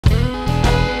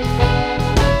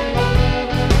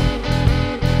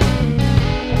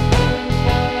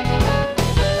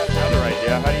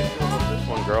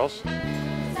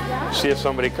see if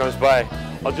somebody comes by.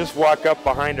 I'll just walk up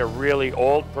behind a really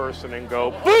old person and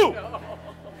go, boo!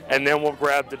 And then we'll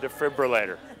grab the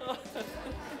defibrillator.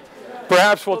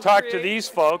 Perhaps we'll talk to these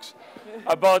folks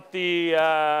about the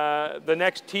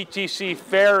next TTC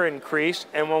fare increase,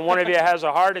 and when one of you has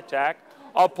a heart attack,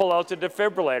 I'll pull out the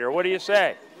defibrillator. What do you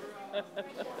say?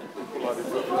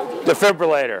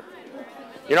 Defibrillator.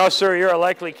 You know, sir, you're a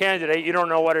likely candidate. You don't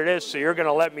know what it is, so you're going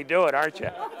to let me do it, aren't you?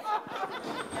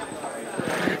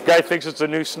 Guy thinks it's a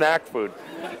new snack food.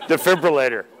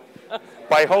 Defibrillator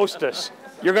by Hostess.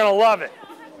 You're going to love it.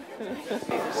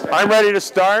 I'm ready to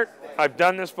start. I've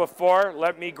done this before.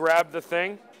 Let me grab the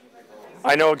thing.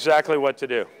 I know exactly what to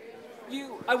do.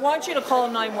 I want you to call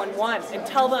 911 and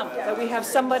tell them that we have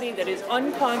somebody that is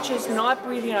unconscious, not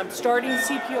breathing. I'm starting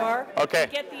CPR. Okay.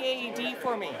 Get the AED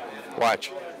for me.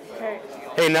 Watch. Okay.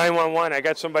 Hey, 911, I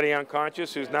got somebody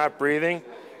unconscious who's not breathing,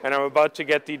 and I'm about to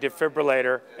get the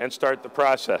defibrillator and start the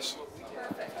process.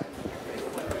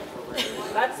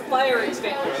 That's the fire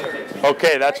extinguisher.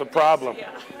 Okay, that's a problem.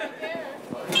 Yeah.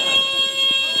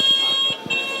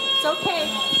 It's okay.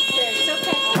 It's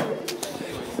okay.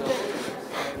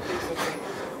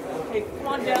 Okay, come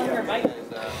on down here, Mike.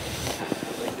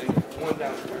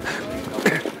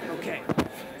 Okay.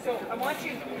 So I want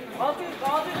you, I'll do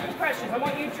the compressions. I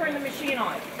want you to turn the machine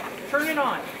on. Turn it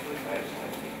on.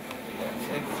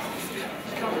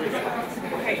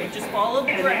 Okay, and just follow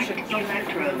the directions.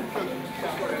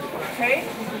 Okay?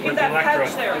 In that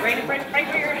pouch there, right where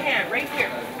your hand, right here.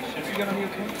 Is he gonna be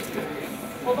okay?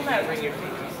 Hold them out.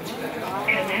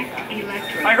 Connect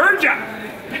electrode. I heard ya!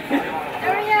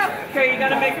 Hurry up! Okay, you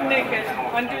gotta make them naked.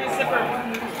 Undo the zipper.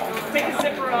 Take the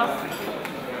zipper off.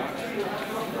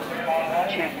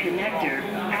 Check connector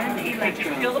and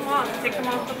electrode. Peel them off. Take them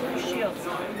off the blue shields.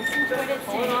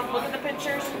 Pull it off. Look at the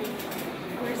pictures.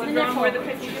 Where's the Look nipple? where the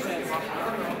picture is.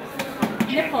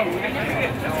 Nipple.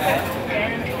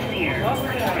 Stand clear.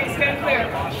 Okay, stand clear.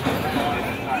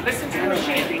 Listen to the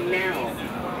machine. Analyzing now.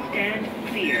 Stand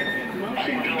clear.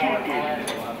 Motion detected.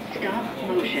 Stop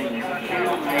motion.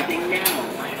 Analyzing now.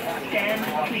 Stand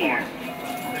clear.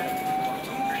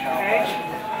 Okay.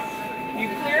 You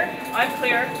clear? I'm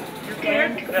clear. You're clear?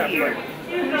 Stand clear.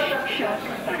 Push shock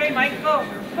button. Okay, Mike, go.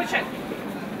 Push it.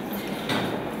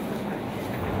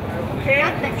 Okay,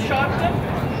 you've shocked him.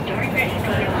 Okay.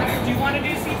 Do you want to do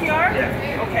CPR?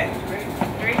 Yeah. Okay.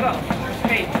 There you go.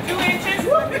 Okay, 2 inches,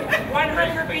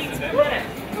 100 beats per minute.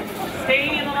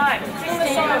 Staying alive. Sing the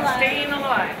song, staying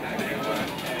alive.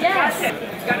 Yes. That's it.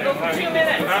 Gotta go for 2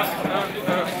 minutes.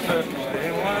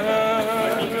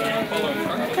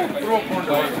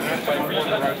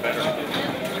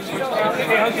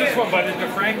 Hey, how's this one by the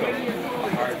DeFranco?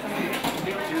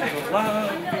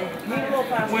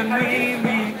 When we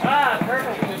meet. Ah,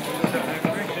 perfect.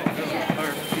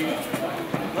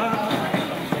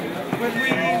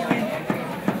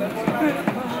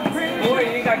 Boy,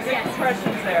 you got good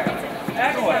impressions there.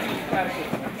 Excellent.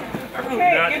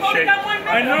 Okay, you've only got 1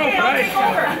 minute. I know, okay, right? I'll take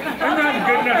over. I'm not in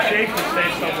good enough shape to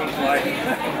save someone's life.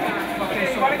 Okay,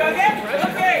 so you want to go again?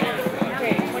 Okay.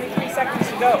 Okay, 23 seconds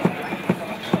to go.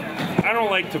 I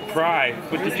don't like to pry,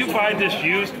 but did you buy this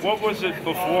used? What was it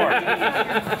before?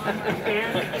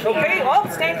 Okay, well,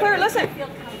 stand clear, listen.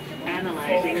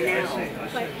 Analyzing now.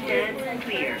 Stand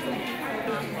clear.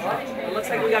 It looks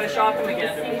like we got to shock him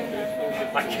again.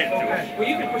 I can't do it. Well,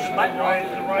 you can push the button. The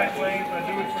right way, I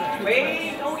do it for the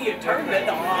Wait, no, you turned it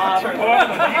off.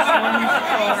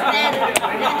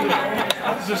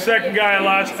 This is the second guy I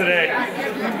lost today.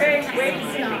 Okay, wait.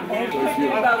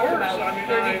 About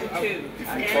 30 to 2.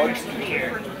 Stand clear.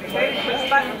 Okay, push the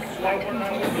button.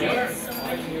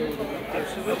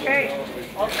 Okay,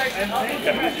 I'll start.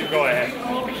 Yeah, you go ahead.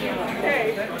 Okay.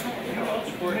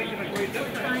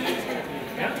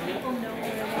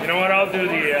 You know what? I'll do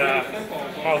the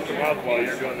mouth to mouth while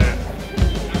you're doing that.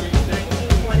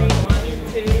 1,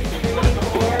 2, 3,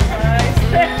 4, 5,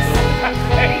 6.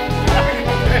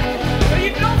 What are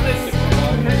you doing? This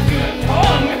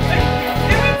tongue.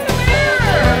 Give it to me.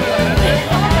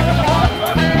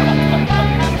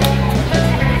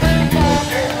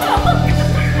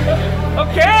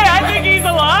 Okay, I think he's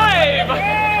alive.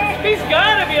 He's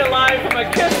gotta be alive from a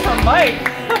kiss from Mike.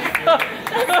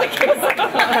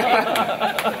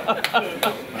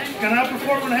 Can I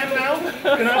perform on him now?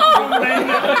 Can I perform on him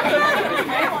now?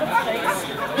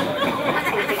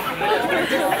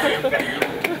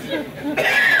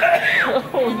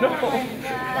 Oh no.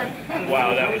 Wow,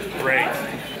 that was great.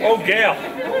 Oh, Gail.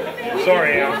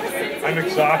 Sorry, I'm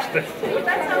exhausted.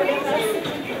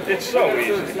 It's so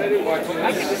easy.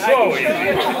 So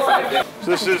easy. So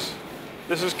this is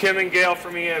This is Kim and Gail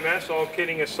from EMS. All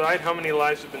kidding aside, how many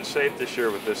lives have been saved this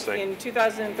year with this thing? In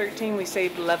 2013, we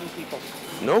saved 11 people.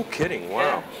 No kidding,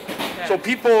 wow. Yeah. So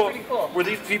people, Pretty cool. were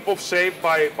these people saved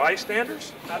by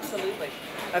bystanders? Absolutely.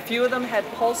 A few of them had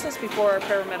pulses before our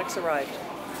paramedics arrived.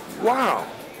 Wow,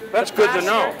 that's The good to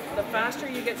know. faster- The faster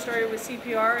you get started with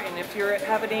CPR, and if you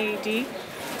have an AED,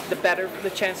 the better the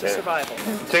chance of survival.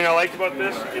 The thing I like about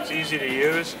this, it's easy to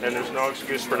use, and there's no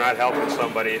excuse for not helping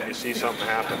somebody if you see something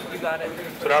happen. You got it.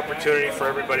 It's an opportunity for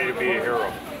everybody to be a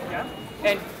hero. Yeah.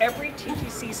 And every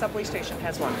TTC subway station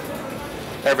has one.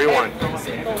 Everyone. Every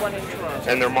single one in Toronto.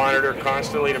 And they're monitored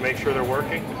constantly to make sure they're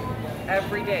working?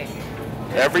 Every day.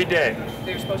 Every day.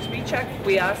 They're supposed to be checked.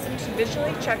 We ask them to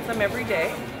visually check them every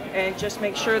day and just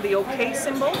make sure the OK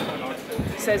symbol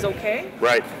says OK.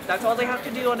 Right. That's all they have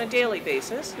to do on a daily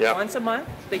basis. Yeah. Once a month,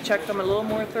 they check them a little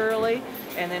more thoroughly,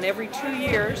 and then every 2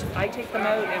 years, I take them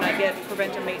out and I get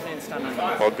preventive maintenance done on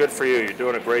them. Well, good for you. You're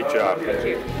doing a great job. Thank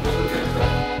you.